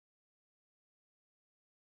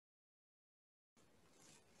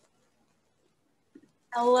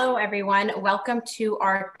Hello, everyone. Welcome to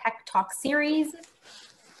our Tech Talk series.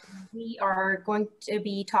 We are going to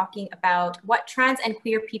be talking about what trans and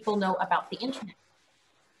queer people know about the internet.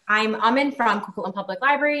 I'm Amin from Coquitlam Public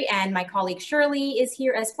Library, and my colleague Shirley is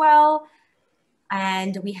here as well.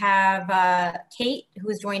 And we have Cait,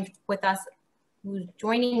 who's joining with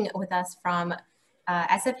us from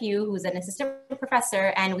SFU, who's an assistant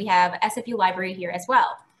professor, and we have SFU Library here as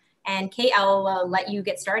well. And Cait, I'll let you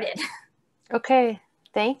get started. Okay.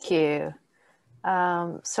 Thank you.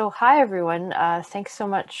 So hi, everyone. Thanks so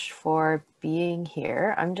much for being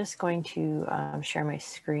here. I'm just going to share my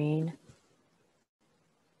screen.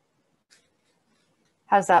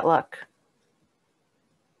 How's that look?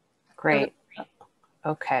 Great.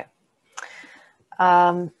 Okay.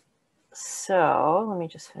 So let me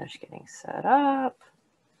just finish getting set up.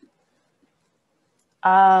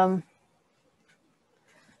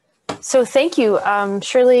 So thank you,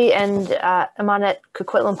 Shirley and Aman at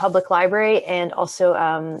Coquitlam Public Library, and also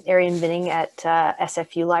Arian Binning at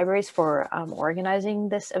SFU Libraries for organizing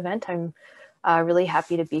this event. I'm really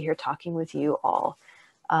happy to be here talking with you all.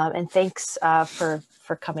 And thanks for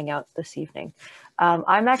coming out this evening.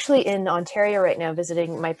 I'm actually in Ontario right now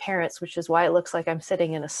visiting my parents, which is why it looks like I'm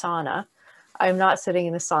sitting in a sauna. I'm not sitting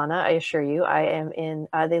in a sauna, I assure you. I am in,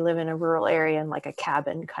 they live in a rural area in like a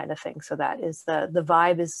cabin kind of thing. So that is the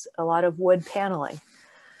vibe is a lot of wood paneling.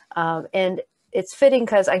 And it's fitting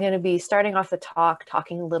because I'm going to be starting off the talk,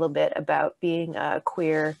 talking a little bit about being a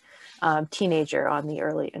queer teenager on the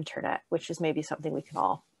early internet, which is maybe something we can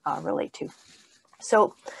all relate to.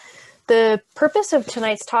 So the purpose of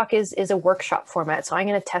tonight's talk is a workshop format. So I'm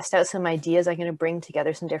going to test out some ideas. I'm going to bring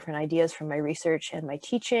together some different ideas from my research and my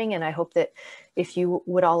teaching. And I hope that if you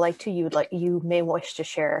would all like to, you may wish to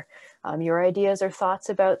share your ideas or thoughts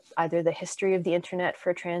about either the history of the internet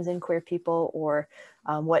for trans and queer people, or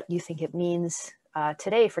what you think it means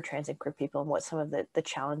today for trans and queer people, and what some of the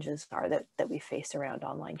challenges are that we face around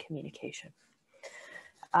online communication.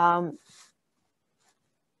 I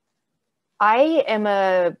am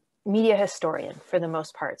a media historian for the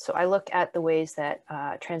most part. So I look at the ways that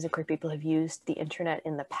trans and queer people have used the internet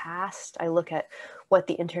in the past. I look at what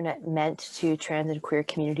the internet meant to trans and queer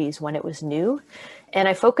communities when it was new. And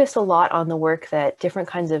I focus a lot on the work that different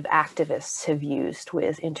kinds of activists have used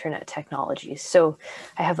with internet technologies. So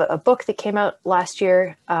I have a book that came out last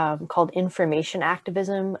year called Information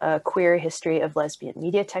Activism, A Queer History of Lesbian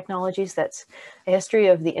Media Technologies. That's a history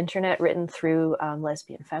of the internet written through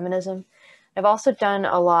lesbian feminism. I've also done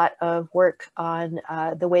a lot of work on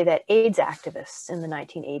the way that AIDS activists in the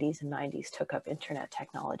 1980s and 90s took up internet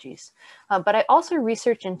technologies. But I also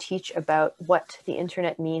research and teach about what the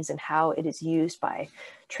internet means and how it is used by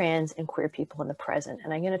trans and queer people in the present.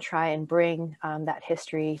 And I'm going to try and bring that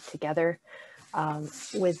history together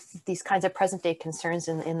with these kinds of present day concerns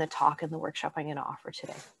in the talk and the workshop I'm going to offer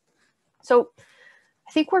today. So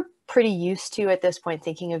I think we're pretty used to, at this point,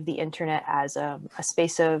 thinking of the internet as a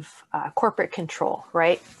space of corporate control,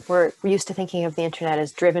 right? We're used to thinking of the internet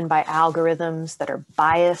as driven by algorithms that are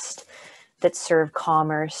biased, that serve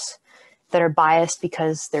commerce, that are biased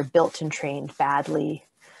because they're built and trained badly.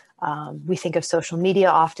 We think of social media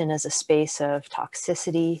often as a space of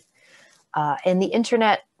toxicity. And the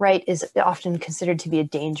internet, right, is often considered to be a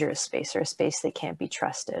dangerous space, or a space that can't be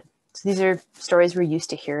trusted. So these are stories we're used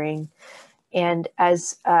to hearing. And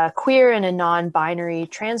as a queer and a non-binary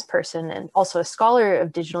trans person, and also a scholar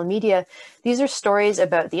of digital media, these are stories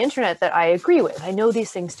about the internet that I agree with. I know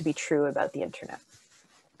these things to be true about the internet,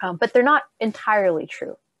 but they're not entirely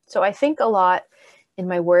true. So I think a lot in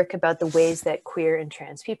my work about the ways that queer and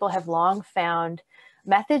trans people have long found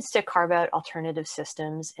methods to carve out alternative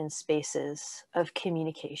systems and spaces of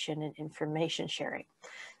communication and information sharing.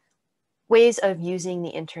 Ways of using the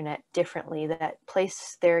internet differently that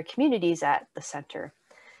place their communities at the center.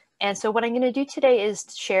 And so what I'm going to do today is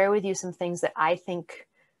share with you some things that I think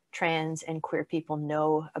trans and queer people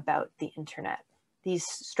know about the internet. These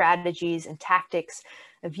strategies and tactics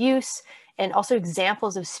of use, and also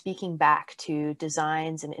examples of speaking back to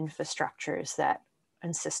designs and infrastructures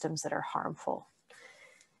and systems that are harmful.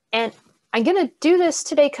 And I'm going to do this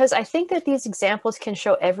today because I think that these examples can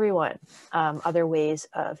show everyone other ways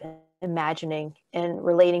of imagining and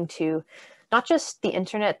relating to not just the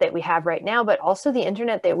internet that we have right now, but also the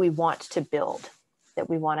internet that we want to build, that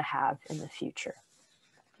we want to have in the future.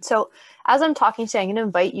 So as I'm talking today, I'm going to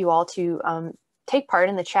invite you all to take part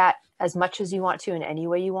in the chat as much as you want to in any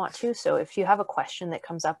way you want to. So if you have a question that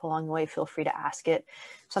comes up along the way, feel free to ask it.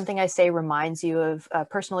 If something I say reminds you of a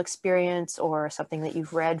personal experience or something that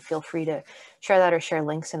you've read, feel free to share that or share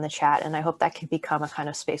links in the chat. And I hope that can become a kind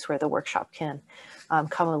of space where the workshop can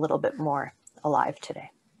come a little bit more alive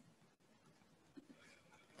today.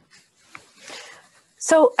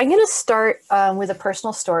 So I'm going to start with a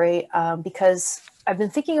personal story because I've been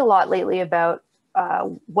thinking a lot lately about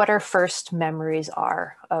what our first memories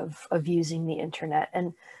are of using the internet.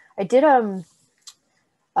 And I did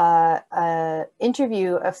an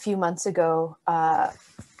interview a few months ago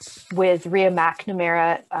with Rhea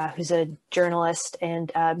McNamara, who's a journalist,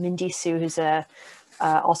 and Mindy Su, who's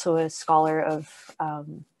also a scholar of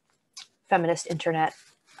feminist internet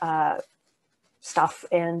stuff,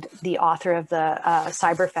 and the author of the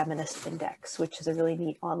Cyber Feminist Index, which is a really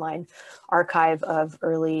neat online archive of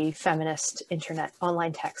early feminist internet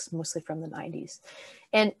online texts, mostly from the 90s.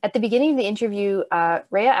 And at the beginning of the interview,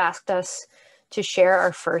 Rhea asked us to share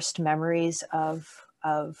our first memories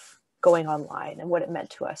of going online and what it meant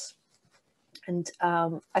to us. And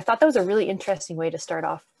I thought that was a really interesting way to start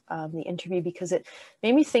off the interview, because it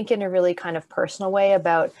made me think in a really kind of personal way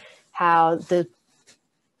about how the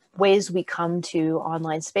ways we come to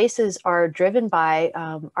online spaces are driven by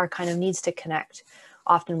our kind of needs to connect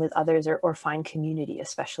often with others or find community,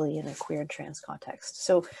 especially in a queer and trans context.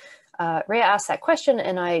 So Rhea asked that question,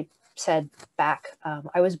 and I said back,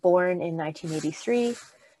 I was born in 1983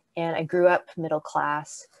 and I grew up middle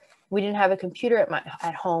class. We didn't have a computer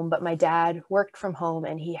at home, but my dad worked from home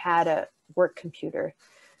and he had a work computer,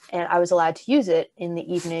 and I was allowed to use it in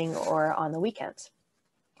the evening or on the weekends.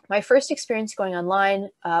 My first experience going online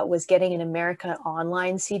was getting an America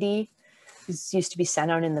Online CD. This used to be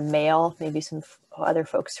sent out in the mail. Maybe some other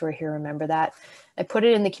folks who are here remember that. I put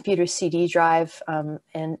it in the computer's CD drive,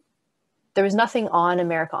 and there was nothing on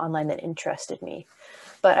America Online that interested me.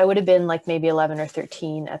 But I would have been like maybe 11 or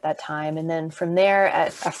 13 at that time. And then from there, at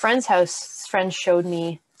a friend's house, friends showed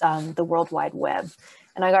me the World Wide Web.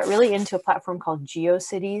 And I got really into a platform called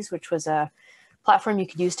GeoCities, which was a platform you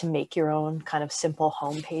could use to make your own kind of simple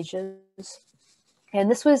home pages. And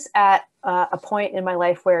this was at a point in my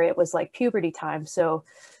life where it was like puberty time. So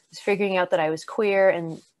I was figuring out that I was queer,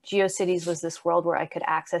 and GeoCities was this world where I could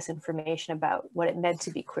access information about what it meant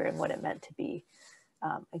to be queer and what it meant to be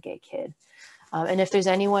a gay kid. And if there's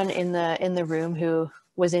anyone in the room who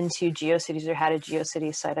was into GeoCities or had a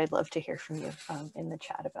GeoCities site, I'd love to hear from you in the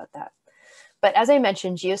chat about that. But as I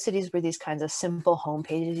mentioned, GeoCities were these kinds of simple home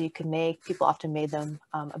pages you could make. People often made them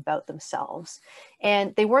about themselves.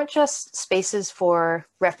 And they weren't just spaces for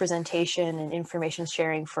representation and information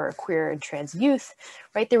sharing for queer and trans youth,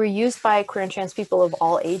 right? They were used by queer and trans people of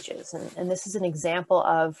all ages. And this is an example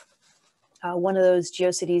of one of those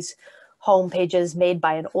GeoCities home pages made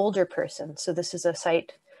by an older person. So this is a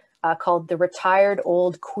site called the Retired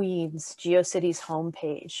Old Queen's GeoCities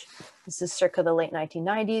homepage. This is circa the late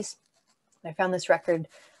 1990s. I found this record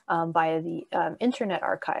via the Internet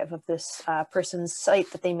Archive of this person's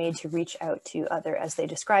site that they made to reach out to other, as they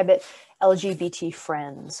describe it, LGBT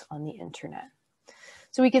friends on the internet.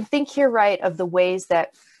 So we can think here, right, of the ways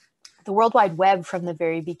that the World Wide Web from the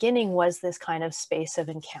very beginning was this kind of space of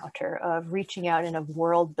encounter, of reaching out and of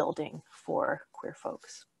world building for queer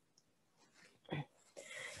folks.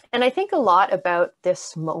 And I think a lot about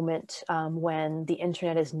this moment when the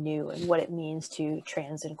internet is new and what it means to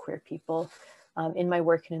trans and queer people in my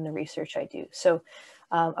work and in the research I do. So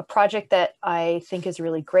a project that I think is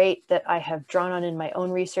really great, that I have drawn on in my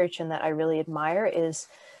own research and that I really admire, is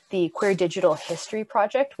the Queer Digital History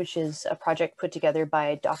Project, which is a project put together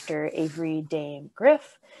by Dr. Avery Dame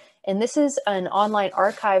Griff. And this is an online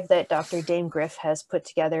archive that Dr. Dame Griff has put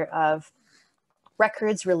together of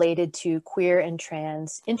records related to queer and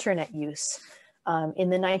trans internet use in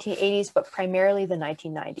the 1980s, but primarily the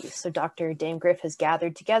 1990s. So Dr. Dame Griff has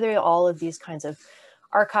gathered together all of these kinds of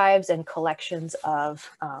archives and collections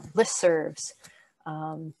of listservs,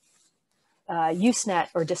 Usenet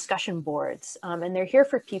or discussion boards. And they're here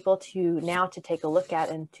for people to take a look at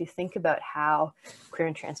and to think about how queer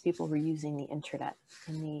and trans people were using the internet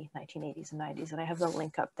in the 1980s and 90s. And I have the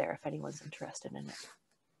link up there if anyone's interested in it.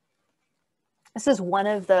 This is one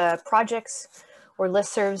of the projects or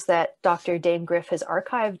listservs that Dr. Dame Griff has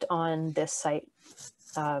archived on this site.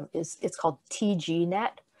 It's called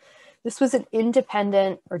TGNet. This was an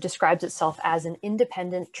independent, or describes itself as an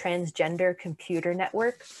independent transgender computer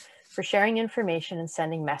network for sharing information and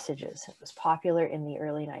sending messages. It was popular in the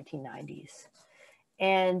early 1990s.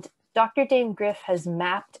 And Dr. Dame Griff has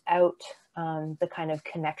mapped out the kind of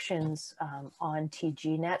connections on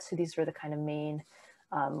TGNet. So these were the kind of main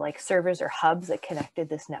like servers or hubs that connected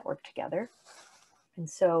this network together. And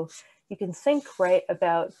so you can think, right,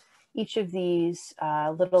 about each of these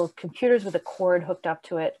little computers with a cord hooked up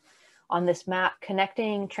to it on this map,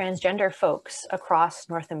 connecting transgender folks across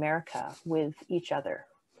North America with each other.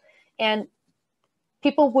 And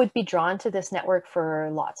people would be drawn to this network for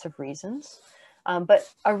lots of reasons. But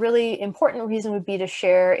a really important reason would be to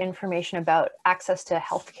share information about access to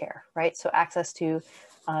healthcare, right? So access to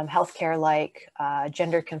healthcare like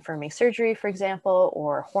gender confirming surgery, for example,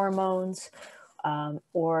 or hormones,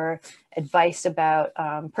 or advice about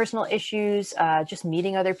personal issues, just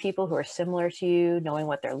meeting other people who are similar to you, knowing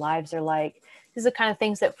what their lives are like. These are the kind of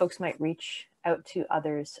things that folks might reach out to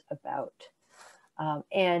others about.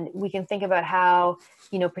 And we can think about how,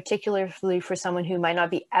 particularly for someone who might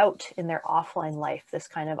not be out in their offline life, this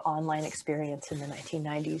kind of online experience in the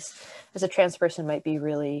 1990s as a trans person might be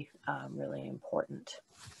really, really important.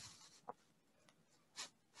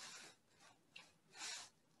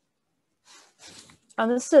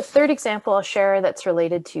 This is a third example I'll share that's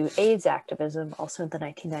related to AIDS activism, also in the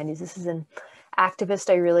 1990s. This is an activist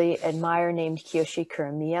I really admire named Kiyoshi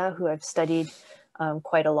Kuramiya, who I've studied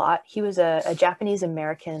quite a lot. He was a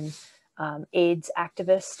Japanese-American AIDS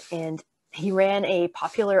activist, and he ran a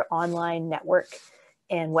popular online network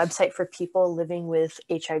and website for people living with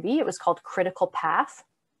HIV. It was called Critical Path.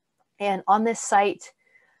 And on this site,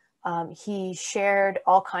 he shared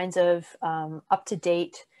all kinds of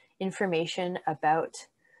up-to-date information about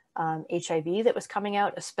HIV that was coming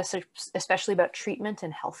out, especially about treatment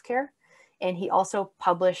and healthcare. And he also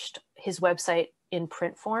published his website in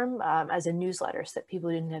print form as a newsletter so that people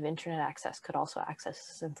who didn't have internet access could also access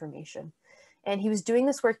this information. And he was doing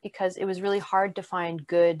this work because it was really hard to find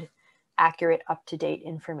good, accurate, up-to-date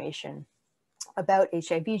information about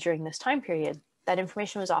HIV during this time period. That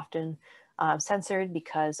information was often censored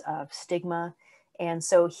because of stigma. And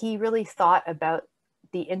so he really thought about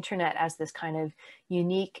the internet as this kind of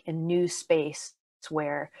unique and new space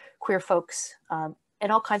where queer folks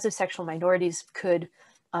and all kinds of sexual minorities could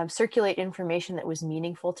circulate information that was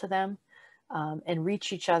meaningful to them and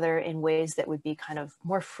reach each other in ways that would be kind of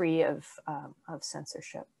more free of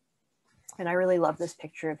censorship. And I really love this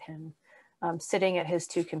picture of him sitting at his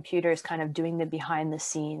two computers, kind of doing the behind the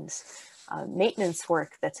scenes maintenance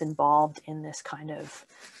work that's involved in this kind of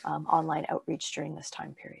online outreach during this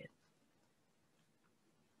time period.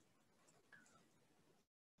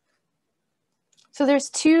 So there's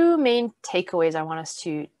two main takeaways I want us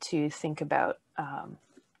to think about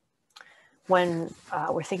when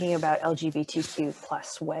we're thinking about LGBTQ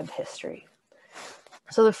plus web history.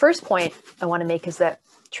 So the first point I want to make is that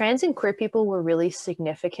trans and queer people were really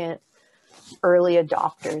significant early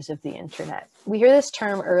adopters of the internet. We hear this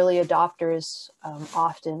term early adopters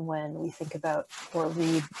often when we think about or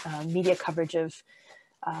read media coverage of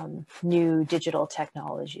new digital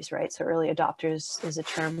technologies, right? So early adopters is a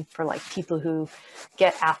term for like people who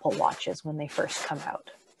get Apple Watches when they first come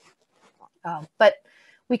out. But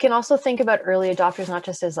we can also think about early adopters not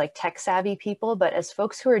just as like tech savvy people, but as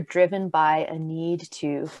folks who are driven by a need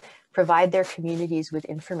to provide their communities with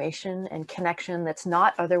information and connection that's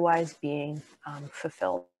not otherwise being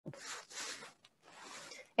fulfilled.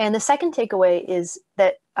 And the second takeaway is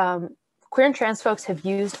that queer and trans folks have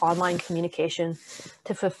used online communication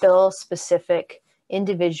to fulfill specific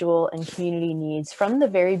individual and community needs from the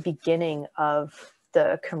very beginning of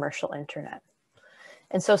the commercial internet.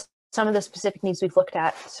 And so some of the specific needs we've looked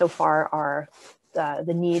at so far are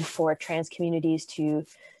the need for trans communities to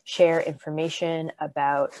share information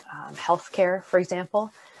about healthcare, for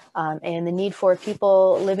example, and the need for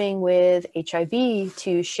people living with HIV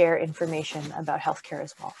to share information about healthcare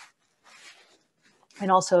as well. And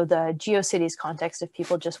also the GeoCities context of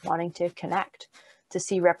people just wanting to connect, to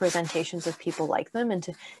see representations of people like them and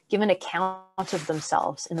to give an account of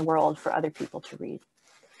themselves in the world for other people to read.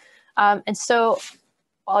 And so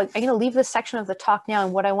I'm going to leave this section of the talk now,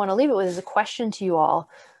 and what I want to leave it with is a question to you all,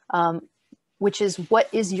 which is, what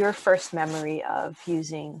is your first memory of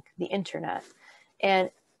using the internet? And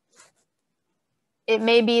it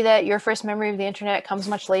may be that your first memory of the internet comes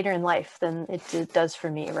much later in life than it does for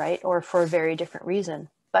me, right? Or for a very different reason.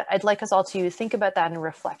 But I'd like us all to think about that and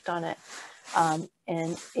reflect on it.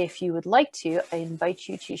 And if you would like to, I invite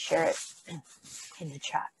you to share it in the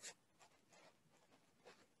chat.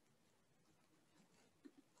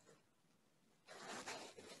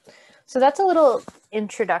 So that's a little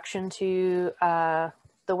introduction to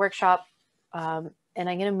the workshop. And I'm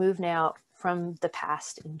going to move now from the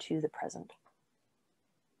past into the present.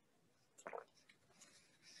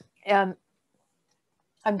 I'm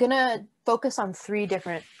going to focus on three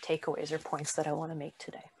different takeaways or points that I want to make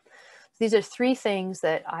today. These are three things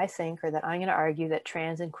that I think, or that I'm going to argue, that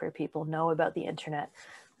trans and queer people know about the internet,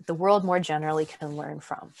 that the world more generally can learn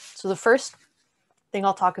from. So the first thing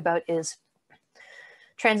I'll talk about is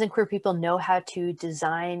trans and queer people know how to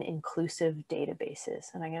design inclusive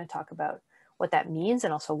databases. And I'm going to talk about what that means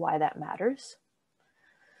and also why that matters.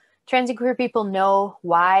 Trans and queer people know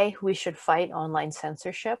why we should fight online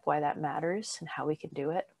censorship, why that matters, and how we can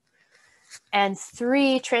do it. And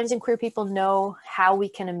 3, trans and queer people know how we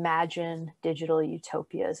can imagine digital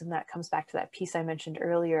utopias. And that comes back to that piece I mentioned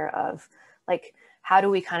earlier of like, how do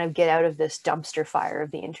we kind of get out of this dumpster fire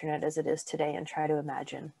of the internet as it is today and try to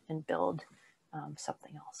imagine and build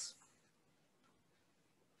something else.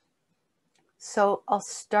 So I'll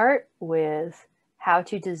start with how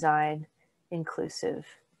to design inclusive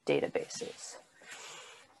databases.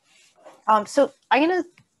 So I'm going to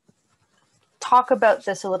talk about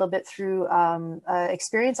this a little bit through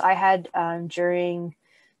experience I had during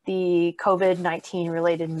the COVID-19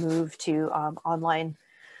 related move to online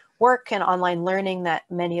work and online learning that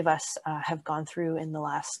many of us have gone through in the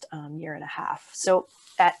last year and a half. So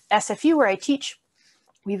at SFU, where I teach,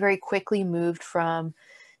 we very quickly moved from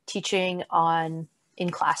teaching in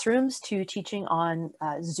classrooms to teaching on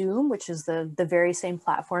Zoom, which is the very same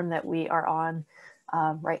platform that we are on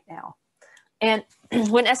right now. And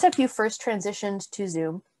when SFU first transitioned to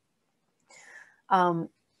Zoom,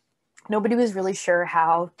 nobody was really sure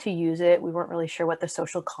how to use it. We weren't really sure what the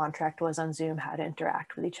social contract was on Zoom, how to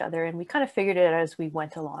interact with each other. And we kind of figured it out as we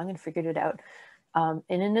went along and figured it out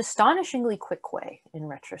in an astonishingly quick way in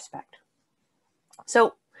retrospect.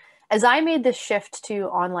 So as I made this shift to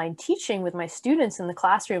online teaching with my students in the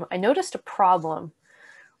classroom, I noticed a problem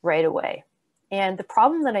right away. And the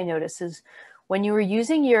problem that I noticed is when you were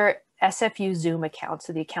using your SFU Zoom account,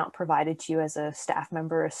 so the account provided to you as a staff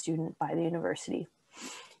member or a student by the university,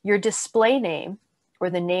 your display name, or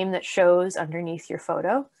the name that shows underneath your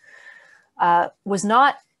photo, was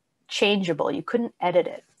not changeable. You couldn't edit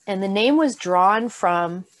it. And the name was drawn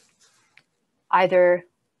from either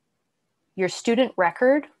your student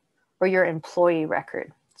record or your employee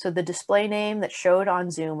record. So the display name that showed on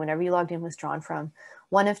Zoom whenever you logged in was drawn from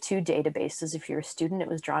one of 2 databases. If you're a student, it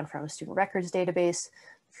was drawn from a student records database.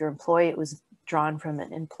 If you're an employee, it was drawn from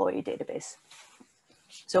an employee database.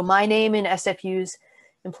 So my name in SFU's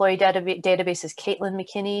employee database is Cait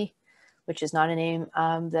McKinney, which is not a name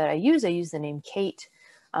that I use. I use the name Cait,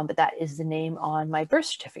 but that is the name on my birth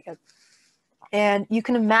certificate. And you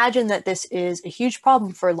can imagine that this is a huge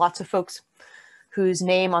problem for lots of folks whose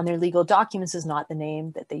name on their legal documents is not the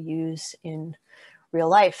name that they use in real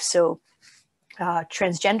life. So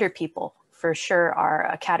transgender people for sure are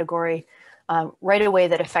a category right away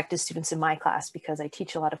that affected students in my class because I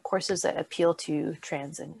teach a lot of courses that appeal to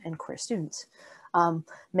trans and queer students.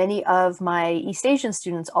 Many of my East Asian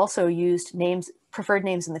students also used preferred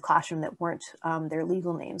names in the classroom that weren't their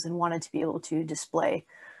legal names and wanted to be able to display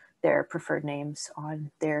their preferred names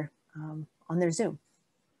on their Zoom.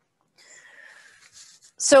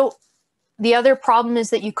 So the other problem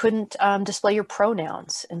is that you couldn't display your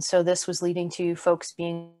pronouns. And so this was leading to folks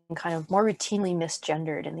being kind of more routinely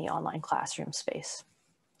misgendered in the online classroom space.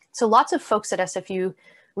 So lots of folks at SFU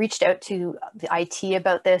reached out to the IT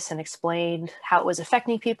about this and explained how it was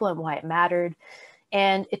affecting people and why it mattered.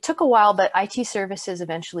 And it took a while, but IT services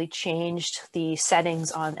eventually changed the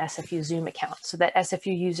settings on SFU Zoom accounts so that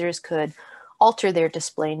SFU users could alter their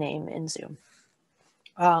display name in Zoom.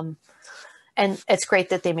 And it's great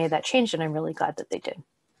that they made that change, and I'm really glad that they did.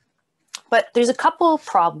 But there's a couple of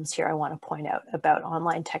problems here I want to point out about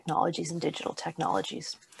online technologies and digital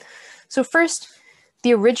technologies. So first,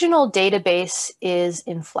 the original database is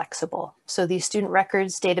inflexible. So these student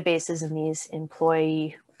records databases and these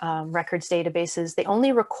employee records databases, they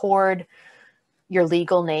only record your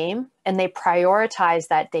legal name, and they prioritize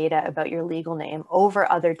that data about your legal name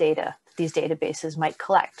over other data these databases might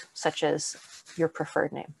collect, such as your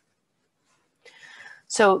preferred name.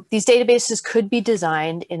 So these databases could be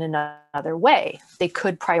designed in another way. They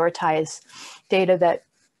could prioritize data that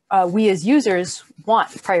we as users want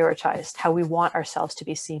prioritized, how we want ourselves to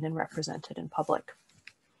be seen and represented in public.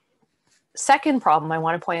 Second problem I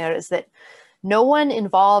want to point out is that no one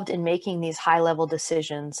involved in making these high-level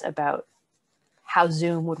decisions about how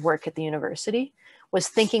Zoom would work at the university was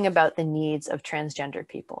thinking about the needs of transgender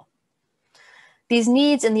people. These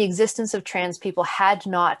needs and the existence of trans people had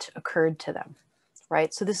not occurred to them.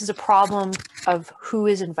 Right? So this is a problem of who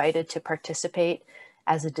is invited to participate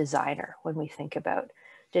as a designer when we think about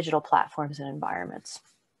digital platforms and environments.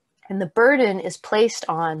 And the burden is placed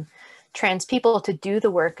on trans people to do the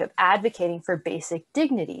work of advocating for basic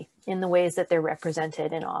dignity in the ways that they're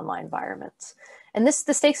represented in online environments. And the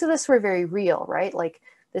stakes of this were very real, right? Like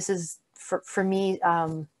this is, for me,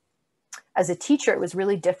 as a teacher, it was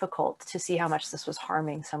really difficult to see how much this was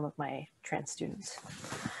harming some of my trans students.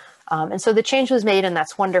 And so the change was made, and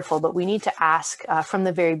that's wonderful, but we need to ask from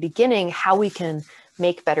the very beginning how we can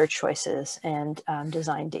make better choices and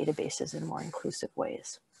design databases in more inclusive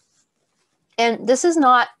ways. And this is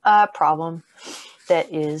not a problem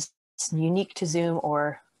that is unique to Zoom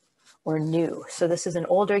or new. So this is an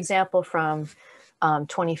older example from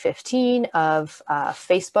 2015 of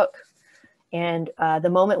Facebook. And the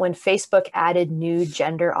moment when Facebook added new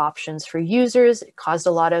gender options for users, it caused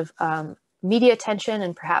a lot of media attention,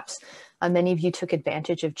 and perhaps many of you took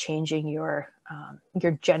advantage of changing your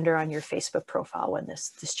gender on your Facebook profile when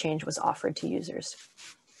this change was offered to users.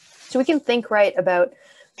 So we can think about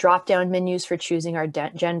drop-down menus for choosing our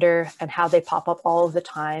gender and how they pop up all of the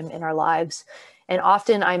time in our lives. And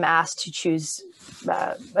often I'm asked to choose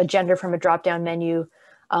a gender from a drop-down menu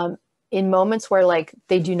in moments where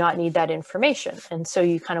they do not need that information. And so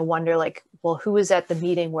you kind of wonder well, who was at the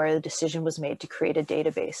meeting where the decision was made to create a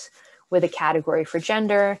database with a category for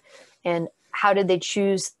gender, and how did they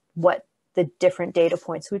choose what the different data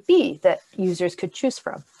points would be that users could choose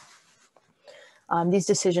from? These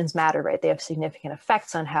decisions matter, right? They have significant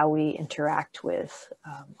effects on how we interact with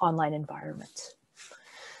online environments.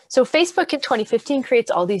 So Facebook in 2015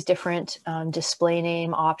 creates all these different display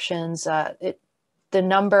name options. The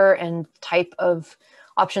number and type of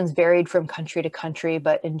options varied from country to country,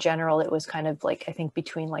 but in general, it was kind of I think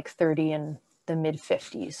between 30 and the mid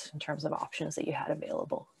 50s in terms of options that you had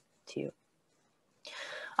available to you.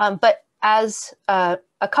 But as a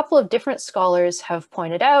couple of different scholars have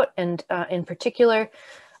pointed out, and in particular,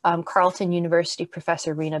 Carleton University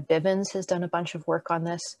professor Rena Bivens has done a bunch of work on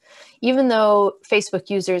this. Even though Facebook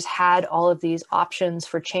users had all of these options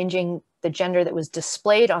for changing the gender that was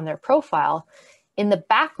displayed on their profile, in the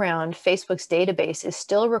background, Facebook's database is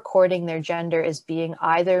still recording their gender as being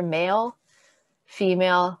either male,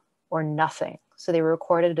 female, or nothing. So they were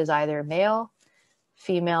recorded as either male,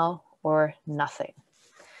 female, or nothing.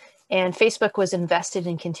 And Facebook was invested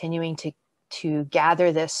in continuing to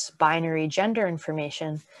gather this binary gender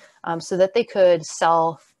information so that they could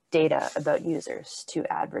sell data about users to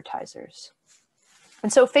advertisers.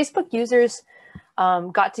 And so Facebook users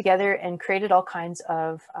got together and created all kinds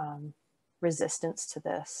of resistance to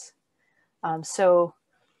this. So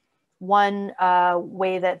one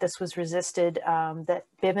way that this was resisted that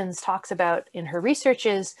Bivens talks about in her research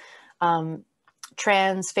is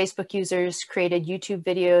trans Facebook users created YouTube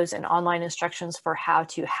videos and online instructions for how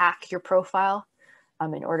to hack your profile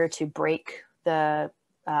in order to break the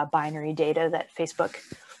binary data that Facebook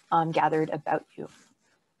gathered about you.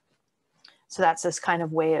 So that's this kind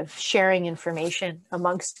of way of sharing information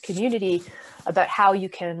amongst community about how you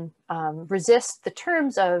can resist the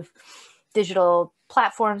terms of digital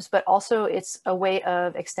platforms, but also it's a way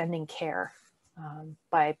of extending care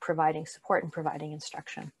by providing support and providing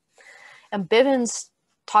instruction. And Bivens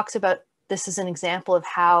talks about this as an example of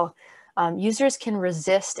how users can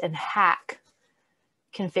resist and hack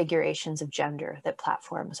configurations of gender that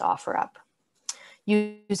platforms offer up.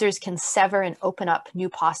 Users can sever and open up new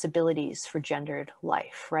possibilities for gendered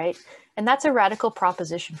life, right? And that's a radical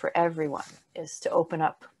proposition for everyone, is to open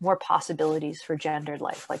up more possibilities for gendered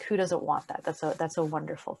life. Who doesn't want that? That's a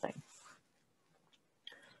wonderful thing.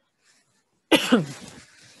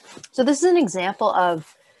 So this is an example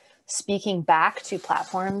of speaking back to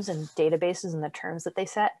platforms and databases and the terms that they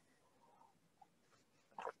set.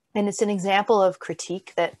 And it's an example of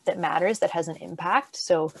critique that matters, that has an impact.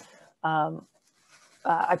 So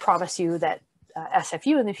I promise you that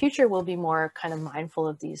SFU in the future will be more kind of mindful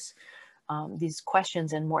of these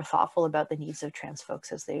questions and more thoughtful about the needs of trans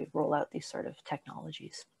folks as they roll out these sort of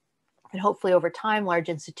technologies. And hopefully over time, large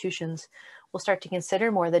institutions will start to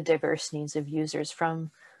consider more the diverse needs of users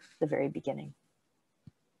from the very beginning.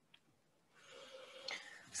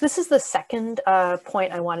 So this is the second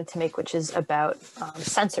point I wanted to make, which is about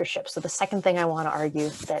censorship. So the second thing I want to argue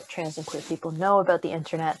that trans and queer people know about the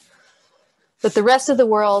internet that the rest of the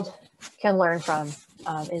world can learn from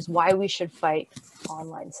is why we should fight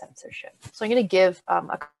online censorship. So I'm going to give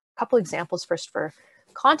a couple examples first for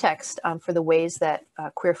context for the ways that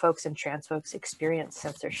queer folks and trans folks experience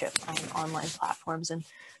censorship on online platforms. And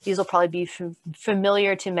these will probably be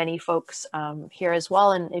familiar to many folks here as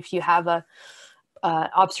well. And if you have a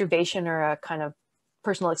observation or a kind of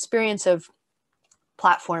personal experience of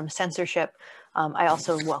platform censorship, I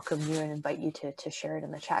also welcome you and invite you to share it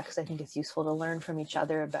in the chat, because I think it's useful to learn from each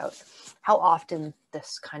other about how often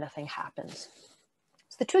this kind of thing happens.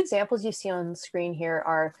 So the two examples you see on the screen here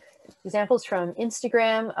are examples from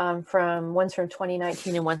Instagram, one's from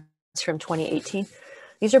 2019 and one's from 2018.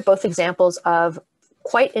 These are both examples of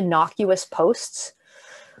quite innocuous posts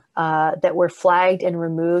that were flagged and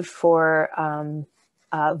removed for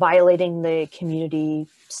violating the community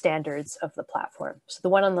standards of the platform. So the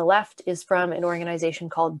one on the left is from an organization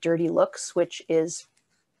called Dirty Looks, which is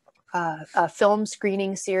a film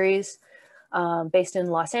screening series based in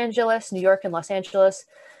Los Angeles, New York and Los Angeles,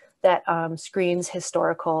 that screens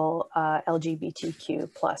historical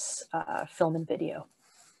LGBTQ plus film and video.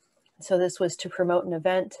 So this was to promote an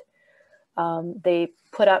event. They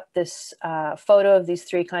put up this photo of these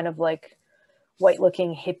three kind of like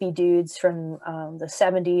white-looking hippie dudes from the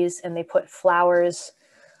 70s, and they put flowers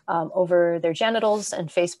over their genitals, and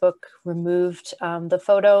Facebook removed the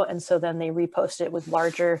photo, and so then they reposted it with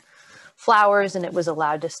larger flowers, and it was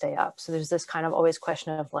allowed to stay up. So there's this kind of always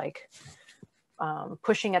question of like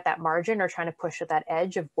pushing at that margin or trying to push at that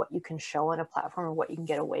edge of what you can show on a platform or what you can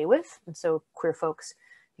get away with. And so queer folks,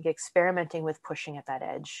 I think, experimenting with pushing at that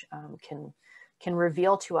edge can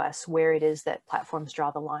reveal to us where it is that platforms draw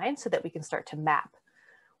the line, so that we can start to map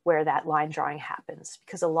where that line drawing happens.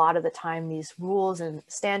 Because a lot of the time, these rules and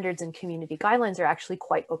standards and community guidelines are actually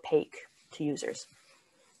quite opaque to users.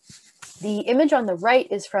 The image on the right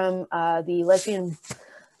is from the lesbian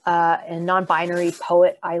and non-binary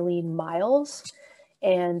poet Eileen Miles.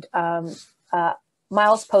 And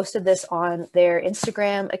Miles posted this on their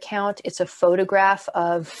Instagram account. It's a photograph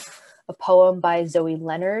of a poem by Zoe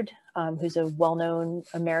Leonard, who's a well-known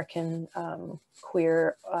American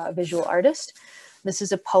queer visual artist. This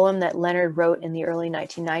is a poem that Leonard wrote in the early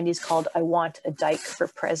 1990s called "I Want a Dyke for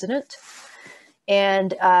President."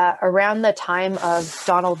 And around the time of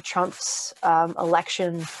Donald Trump's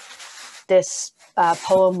election, this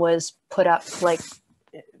poem was put up like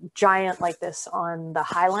giant like this on the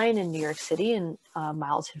High Line in New York City, and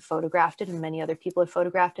Miles had photographed it, and many other people had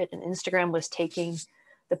photographed it, and Instagram was taking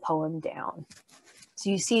the poem down.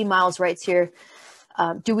 So you see Miles writes here,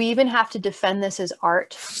 do we even have to defend this as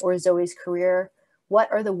art or Zoe's career? What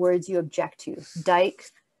are the words you object to? Dyke,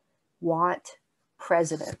 want,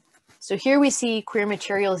 president. So here we see queer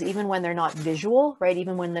materials, even when they're not visual, right?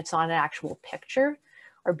 Even when it's not an actual picture,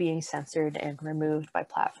 are being censored and removed by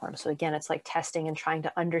platforms. So again, it's like testing and trying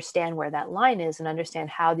to understand where that line is and understand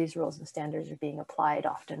how these rules and standards are being applied,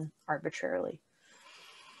 often arbitrarily.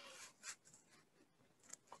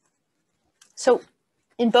 So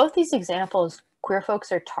in both these examples, queer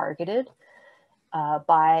folks are targeted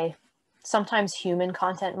by sometimes human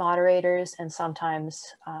content moderators and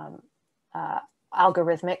sometimes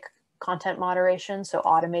algorithmic content moderation, so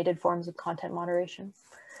automated forms of content moderation.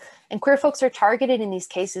 And queer folks are targeted in these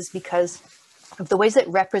cases because of the ways that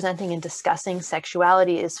representing and discussing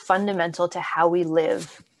sexuality is fundamental to how we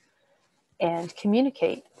live and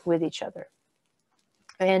communicate with each other.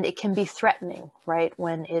 And it can be threatening, right,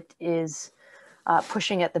 when it is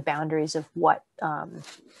pushing at the boundaries of what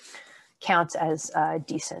counts as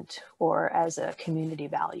decent or as a community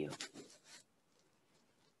value.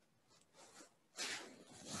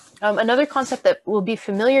 Another concept that will be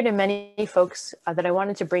familiar to many folks that I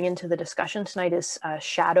wanted to bring into the discussion tonight is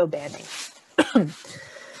shadow banning.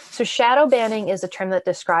 So shadow banning is a term that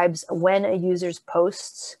describes when a user's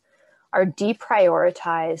posts are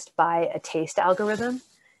deprioritized by a taste algorithm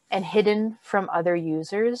and hidden from other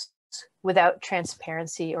users without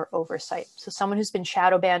transparency or oversight. So someone who's been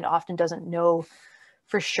shadow banned often doesn't know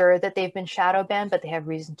for sure that they've been shadow banned, but they have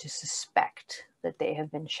reason to suspect that they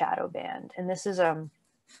have been shadow banned. And this is a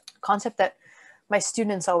concept that my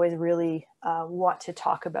students always really want to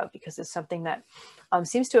talk about, because it's something that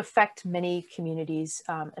seems to affect many communities,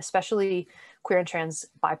 especially queer and trans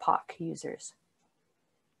BIPOC users.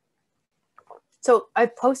 So I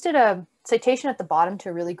posted a citation at the bottom to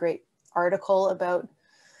a really great article about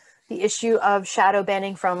the issue of shadow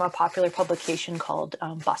banning from a popular publication called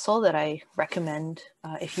Bustle that I recommend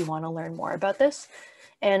if you want to learn more about this.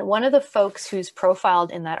 And one of the folks who's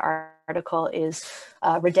profiled in that article is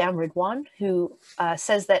Radam Ridwan, who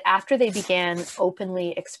says that after they began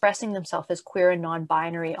openly expressing themselves as queer and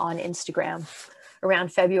non-binary on Instagram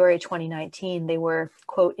around February 2019, they were,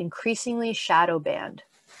 quote, increasingly shadow banned.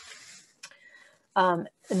 And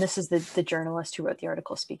this is the journalist who wrote the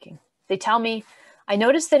article speaking. They tell me, I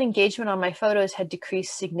noticed that engagement on my photos had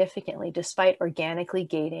decreased significantly despite organically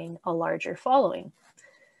gaining a larger following.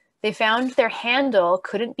 They found their handle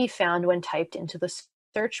couldn't be found when typed into the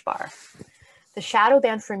search bar. The shadow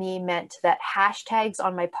ban for me meant that hashtags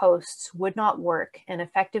on my posts would not work and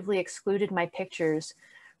effectively excluded my pictures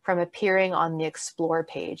from appearing on the explore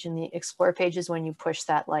page. And the explore page is when you push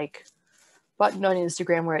that like button on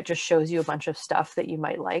Instagram where it just shows you a bunch of stuff that you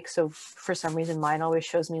might like. So for some reason, mine always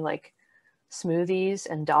shows me like smoothies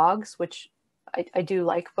and dogs, which I do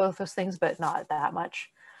like both those things, but not that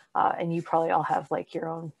much. And you probably all have like your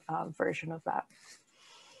own version of that.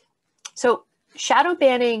 So shadow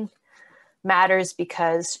banning matters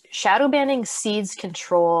because shadow banning cedes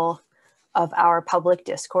control of our public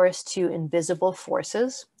discourse to invisible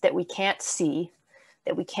forces that we can't see,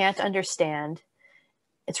 that we can't understand.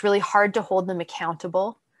 It's really hard to hold them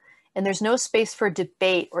accountable. And there's no space for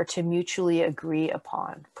debate or to mutually agree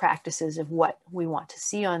upon practices of what we want to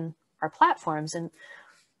see on our platforms. And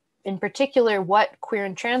in particular, what queer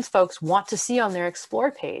and trans folks want to see on their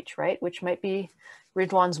Explore page, right? Which might be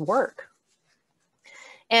Ridwan's work.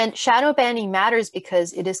 And shadow banning matters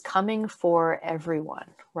because it is coming for everyone,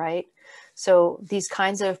 right? So these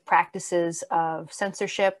kinds of practices of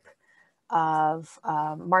censorship, of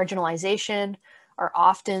marginalization, are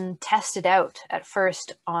often tested out at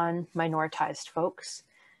first on minoritized folks,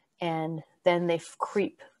 and then they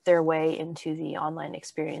creep their way into the online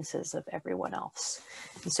experiences of everyone else.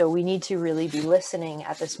 And so we need to really be listening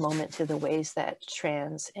at this moment to the ways that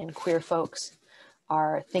trans and queer folks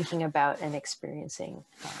are thinking about and experiencing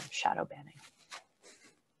shadow banning.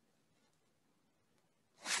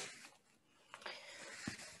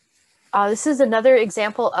 This is another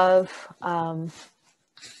example of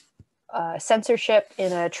censorship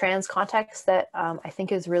in a trans context that I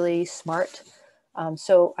think is really smart.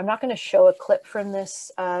 So I'm not going to show a clip from this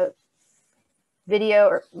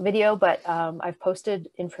video, but I've posted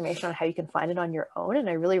information on how you can find it on your own, and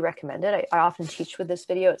I really recommend it. I often teach with this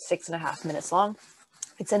video. It's 6.5 minutes long.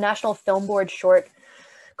 It's a National Film Board short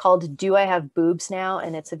called Do I Have Boobs Now?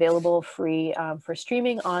 And it's available free for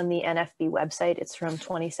streaming on the NFB website. It's from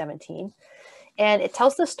 2017. And it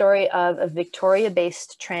tells the story of a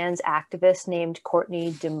Victoria-based trans activist named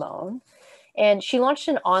Courtney Dimone. And she launched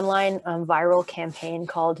an online viral campaign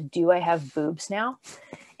called Do I Have Boobs Now?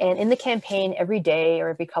 And in the campaign, every day or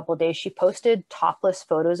every couple of days, she posted topless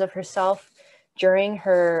photos of herself during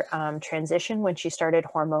her transition when she started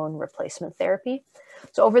hormone replacement therapy.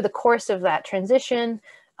 So over the course of that transition,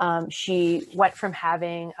 she went from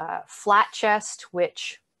having a flat chest,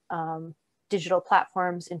 which digital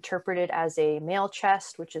platforms interpreted as a male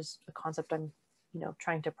chest, which is a concept I'm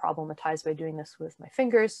trying to problematize by doing this with my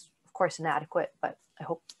fingers. Of course, inadequate, but I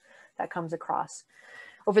hope that comes across.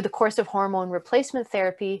 Over the course of hormone replacement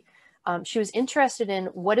therapy, she was interested in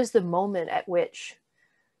what is the moment at which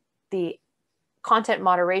the content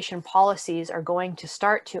moderation policies are going to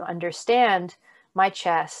start to understand my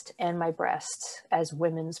chest and my breasts as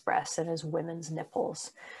women's breasts and as women's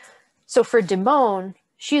nipples. So for Dimone,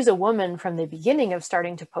 she's a woman from the beginning of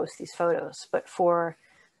starting to post these photos, but for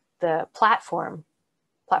the platforms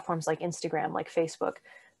like Instagram, like Facebook,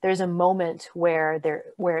 there's a moment where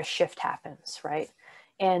a shift happens, right?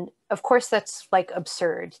 And of course, that's like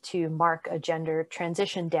absurd to mark a gender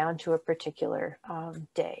transition down to a particular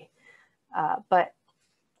day. But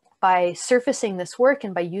by surfacing this work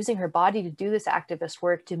and by using her body to do this activist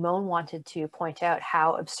work, Dimone wanted to point out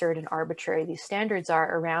how absurd and arbitrary these standards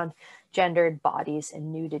are around gendered bodies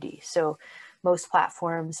and nudity. So most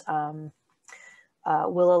platforms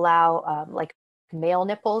will allow like male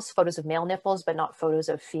nipples, photos of male nipples, but not photos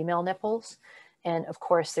of female nipples. And of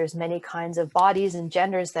course, there's many kinds of bodies and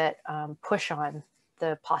genders that push on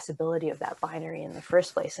the possibility of that binary in the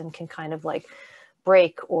first place and can kind of like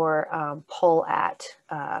break or pull at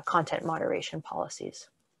content moderation policies.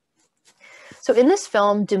 So in this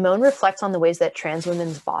film, Dimone reflects on the ways that trans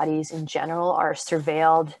women's bodies in general are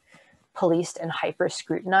surveilled, policed, and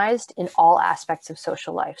hyper-scrutinized in all aspects of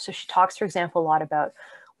social life. So she talks, for example, a lot about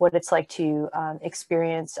what it's like to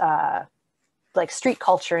experience like street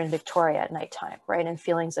culture in Victoria at nighttime, right? And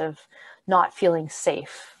feelings of not feeling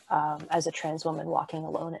safe as a trans woman walking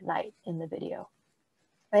alone at night in the video.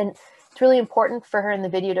 And it's really important for her in the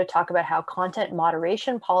video to talk about how content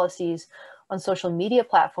moderation policies on social media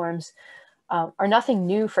platforms are nothing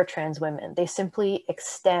new for trans women. They simply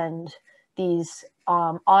extend these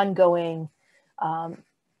ongoing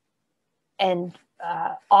and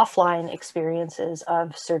offline experiences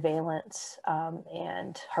of surveillance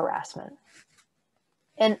and harassment.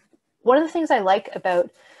 And one of the things I like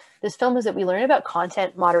about this film is that we learn about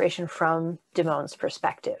content moderation from Dimone's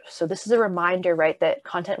perspective. So this is a reminder, right, that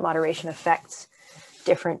content moderation affects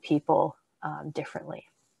different people differently.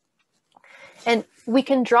 And we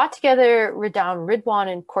can draw together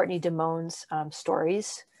Ridwan and Courtney Dimone's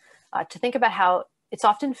stories to think about how it's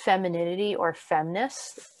often femininity or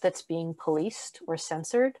femness that's being policed or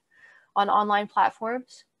censored on online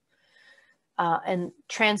platforms. And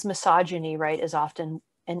trans misogyny, right, is often,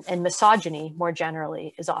 and misogyny more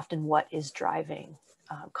generally is often what is driving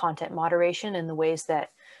content moderation and the ways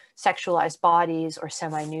that sexualized bodies or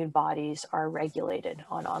semi-nude bodies are regulated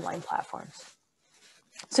on online platforms.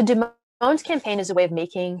 So Dimone's campaign is a way of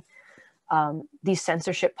making these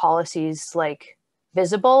censorship policies like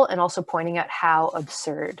visible and also pointing out how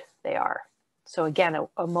absurd they are. So again,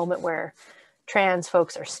 a moment where trans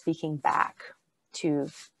folks are speaking back to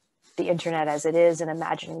the internet as it is and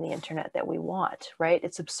imagining the internet that we want, right?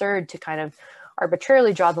 It's absurd to kind of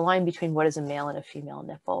arbitrarily draw the line between what is a male and a female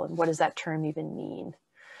nipple, and what does that term even mean?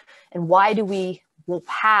 And why do we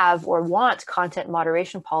have or want content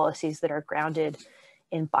moderation policies that are grounded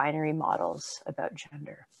in binary models about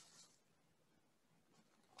gender?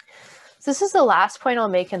 So this is the last point I'll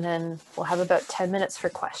make, and then we'll have about 10 minutes for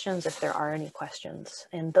questions if there are any questions.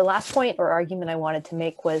 And the last point or argument I wanted to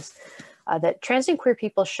make was that trans and queer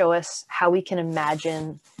people show us how we can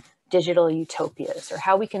imagine digital utopias, or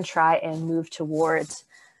how we can try and move towards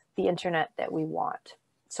the internet that we want.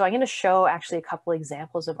 So I'm going to show actually a couple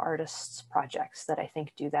examples of artists' projects that I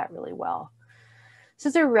think do that really well. This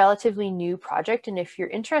is a relatively new project, and if you're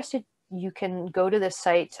interested, you can go to the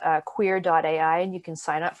site queer.ai and you can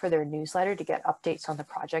sign up for their newsletter to get updates on the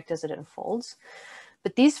project as it unfolds.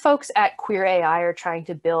 But these folks at Queer AI are trying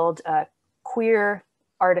to build a queer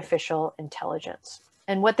artificial intelligence.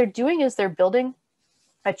 And what they're doing is they're building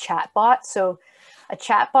a chatbot. So a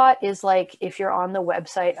chatbot is like if you're on the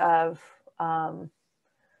website of,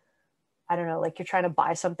 I don't know, like you're trying to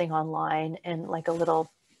buy something online and like a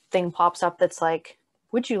little thing pops up that's like,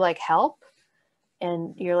 would you like help?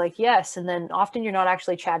 And you're like, yes. And then often you're not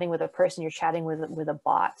actually chatting with a person, you're chatting with a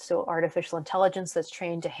bot. So artificial intelligence that's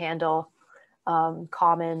trained to handle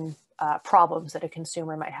common problems that a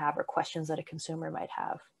consumer might have, or questions that a consumer might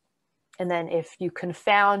have. And then if you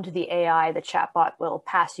confound the AI, the chatbot will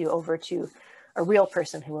pass you over to a real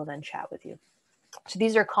person who will then chat with you. So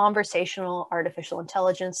these are conversational artificial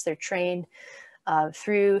intelligence. They're trained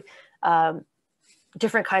through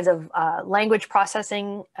different kinds of language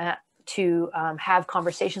processing to have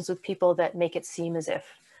conversations with people that make it seem as if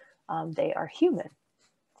they are human.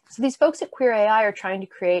 So these folks at Queer AI are trying to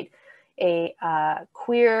create a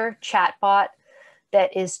queer chatbot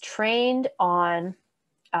that is trained on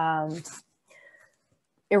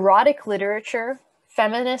erotic literature,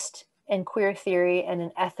 feminist and queer theory, and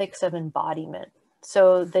an ethics of embodiment.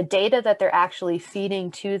 So the data that they're actually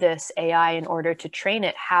feeding to this AI in order to train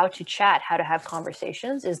it how to chat, how to have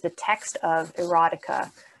conversations, is the text of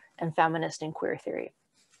erotica and feminist and queer theory.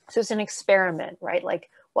 So it's an experiment, right?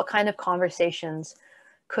 Like, what kind of conversations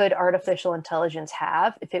could artificial intelligence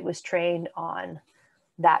have if it was trained on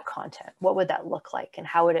that content? What would that look like? And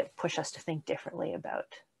how would it push us to think differently about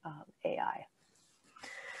AI?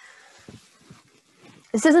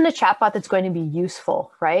 This isn't a chatbot that's going to be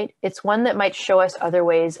useful, right? It's one that might show us other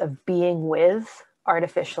ways of being with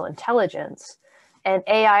artificial intelligence. And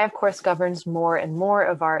AI, of course, governs more and more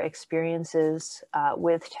of our experiences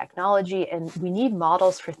with technology, and we need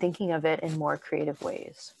models for thinking of it in more creative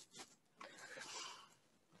ways.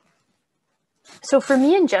 So for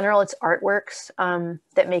me, in general, it's artworks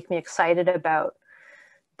that make me excited about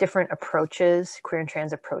different approaches, queer and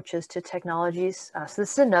trans approaches to technologies. So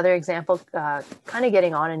this is another example, kind of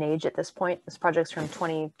getting on in age at this point. This project's from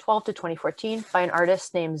 2012 to 2014 by an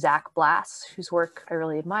artist named Zach Blass, whose work I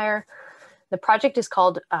really admire. The project is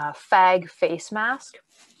called Fag Face Mask.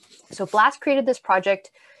 So Blass created this project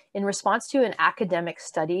in response to an academic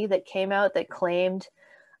study that came out that claimed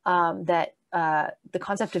that the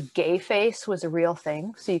concept of gay face was a real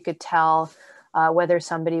thing. So you could tell whether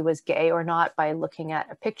somebody was gay or not by looking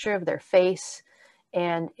at a picture of their face.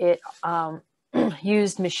 And it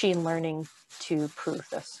used machine learning to prove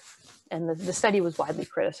this. And the study was widely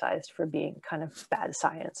criticized for being kind of bad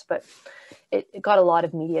science, but it got a lot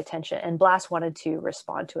of media attention, and Blass wanted to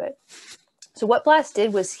respond to it. So what Blass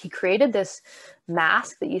did was he created this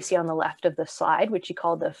mask that you see on the left of the slide, which he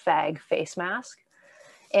called the Fag Face Mask.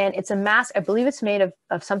 And it's a mask, I believe it's made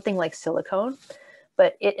of something like silicone,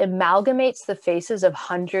 but it amalgamates the faces of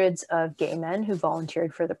hundreds of gay men who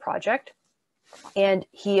volunteered for the project. And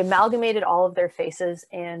he amalgamated all of their faces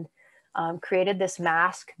and created this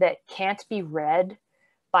mask that can't be read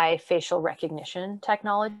by facial recognition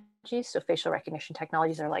technologies. So facial recognition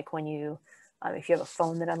technologies are like when you, if you have a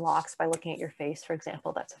phone that unlocks by looking at your face, for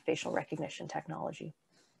example, that's a facial recognition technology.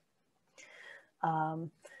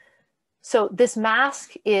 So this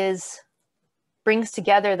mask brings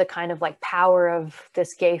together the kind of like power of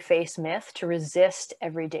this gay face myth to resist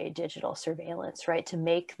everyday digital surveillance, right? To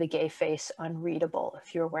make the gay face unreadable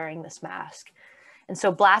if you're wearing this mask. And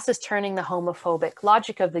so Blass is turning the homophobic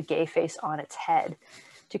logic of the gay face on its head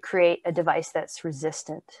to create a device that's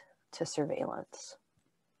resistant to surveillance.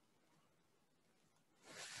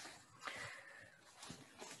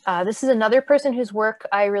 This is another person whose work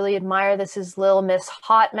I really admire. This is Lil Miss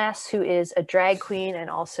Hot Mess, who is a drag queen and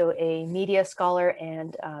also a media scholar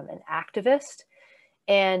and an activist.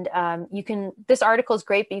 And this article is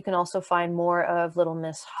great, but you can also find more of Little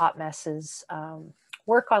Miss Hot Mess's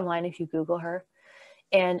work online if you Google her.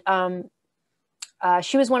 And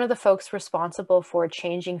she was one of the folks responsible for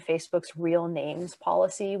changing Facebook's real names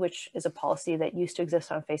policy, which is a policy that used to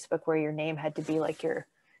exist on Facebook where your name had to be like your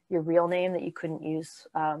real name, that you couldn't use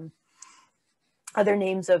other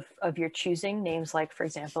names of your choosing, names like, for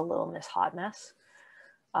example, Little Miss Hot Mess,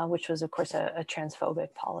 which was, of course, a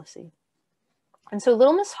transphobic policy. And so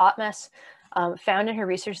Little Miss Hot Mess found in her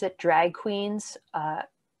research that drag queens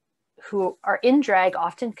who are in drag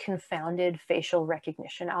often confounded facial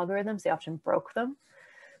recognition algorithms. They often broke them.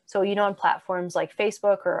 So, you know, on platforms like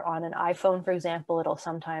Facebook or on an iPhone, for example, it'll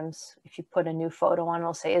sometimes, if you put a new photo on,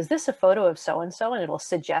 it'll say, is this a photo of so-and-so? And it'll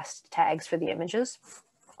suggest tags for the images.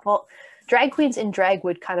 Well, drag queens in drag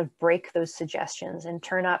would kind of break those suggestions and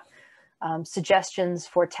turn up suggestions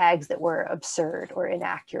for tags that were absurd or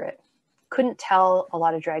inaccurate. Couldn't tell a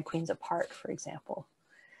lot of drag queens apart, for example.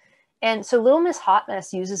 And so Little Miss Hot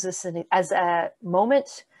Mess uses this as a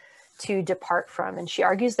moment to depart from. And she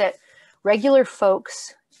argues that regular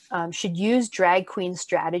folks should use drag queen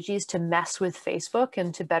strategies to mess with Facebook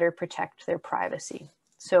and to better protect their privacy.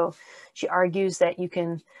 So she argues that you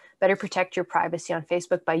can better protect your privacy on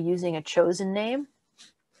Facebook by using a chosen name,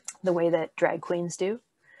 the way that drag queens do.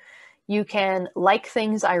 You can like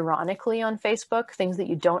things ironically on Facebook, things that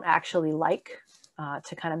you don't actually like,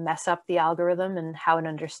 to kind of mess up the algorithm and how it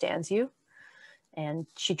understands you. And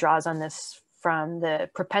she draws on this from the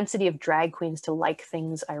propensity of drag queens to like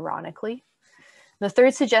things ironically. The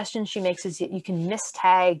third suggestion she makes is that you can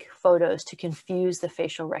mistag photos to confuse the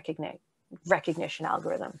facial recognition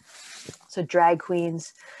algorithm. So drag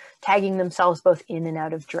queens tagging themselves both in and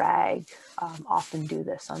out of drag often do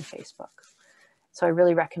this on Facebook. So I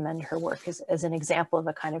really recommend her work as an example of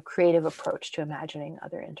a kind of creative approach to imagining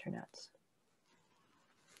other internets.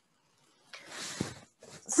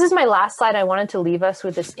 This is my last slide. I wanted to leave us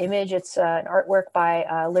with this image. It's an artwork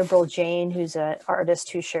by Liberal Jane, who's an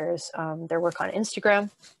artist who shares their work on Instagram.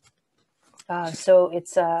 So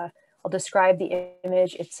it's, I'll describe the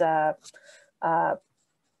image. It's a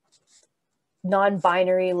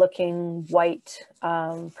non-binary looking white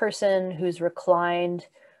person who's reclined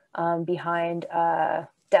behind a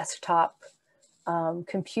desktop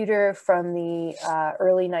computer from the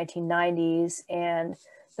early 1990s, and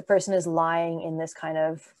the person is lying in this kind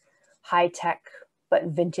of high-tech but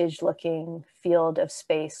vintage-looking field of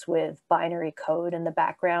space with binary code in the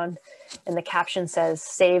background, and the caption says,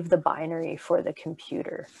 "Save the binary for the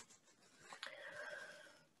computer."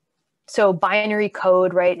 So binary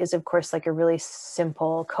code, right, is of course like a really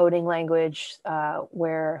simple coding language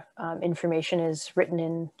where information is written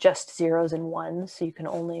in just zeros and ones. So you can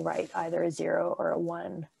only write either a 0 or a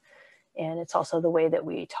 1. And it's also the way that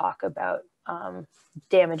we talk about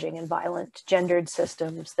damaging and violent gendered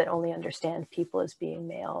systems that only understand people as being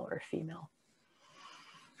male or female.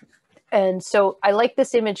 And so I like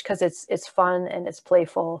this image because it's fun and it's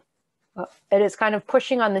playful. And it's kind of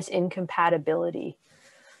pushing on this incompatibility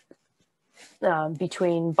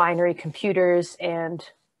between binary computers and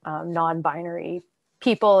non-binary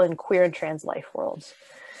people and queer and trans life worlds.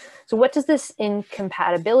 So what does this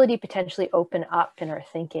incompatibility potentially open up in our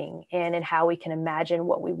thinking and in how we can imagine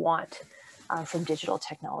what we want from digital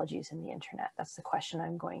technologies and the internet? That's the question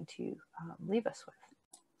I'm going to leave us with.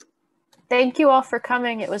 Thank you all for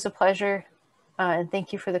coming. It was a pleasure. And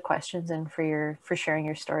thank you for the questions and for sharing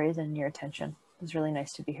your stories and your attention. It was really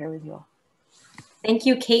nice to be here with you all. Thank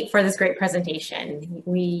you, Cait, for this great presentation.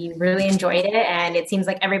 We really enjoyed it, and it seems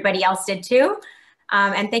like everybody else did too.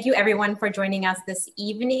 And thank you everyone for joining us this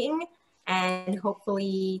evening. And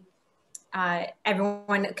hopefully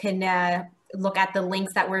everyone can look at the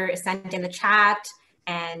links that were sent in the chat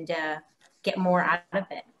and get more out of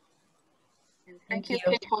it. Thank you,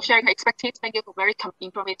 Cait, for sharing your expertise. Thank you for very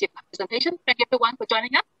informative presentation. Thank you everyone for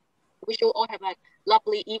joining us. Wish you all have a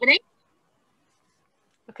lovely evening.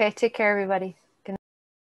 Okay, take care, everybody.